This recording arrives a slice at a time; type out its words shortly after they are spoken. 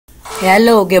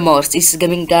Hello gamers, it's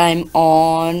gaming time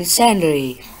on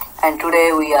Sanre, and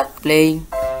today we are playing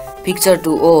picture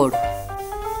to word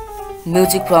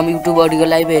music from YouTube audio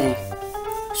library,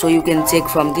 so you can check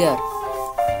from there.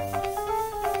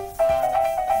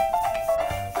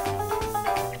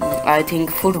 I think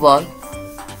football.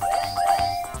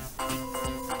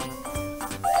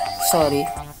 Sorry.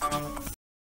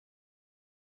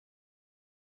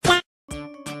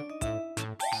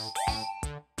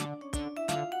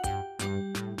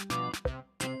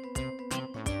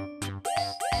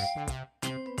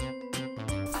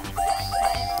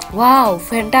 Wow,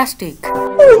 fantastic!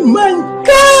 Oh my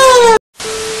god!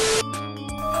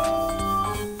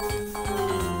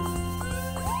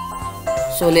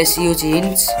 So let's use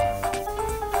hints.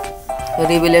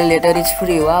 Reveal letter is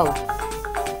free. Wow.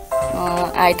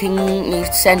 I think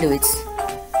it's sandwich.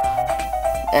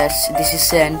 Yes, this is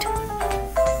sand.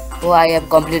 Oh, I have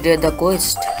completed the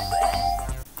quest.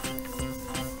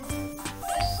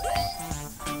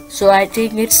 So I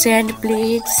think it's sand,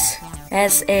 please.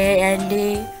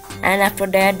 S-A-N-D, and after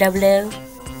that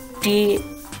W-T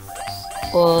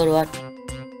or what?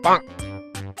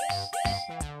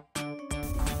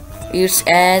 It's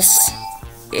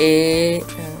S-A.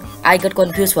 I got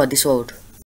confused for this word.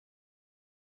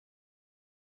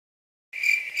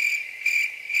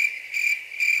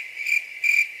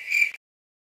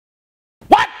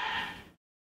 What?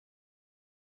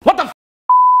 What the f?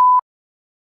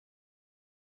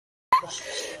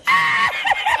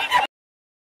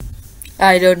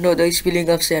 I don't know the spelling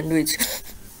of sandwich.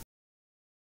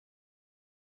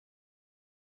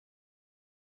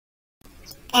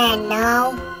 And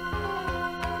now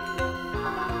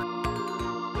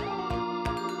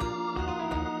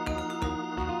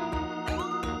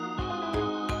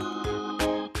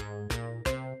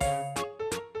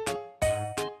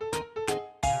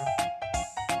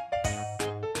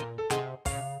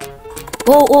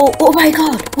Oh my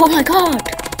god! Oh my god!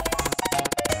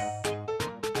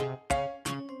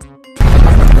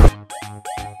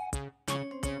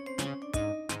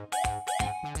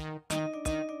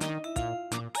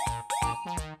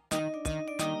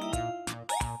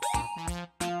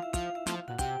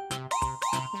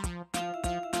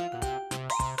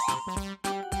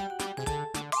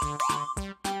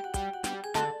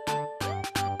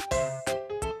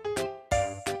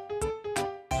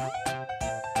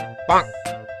 Bonk.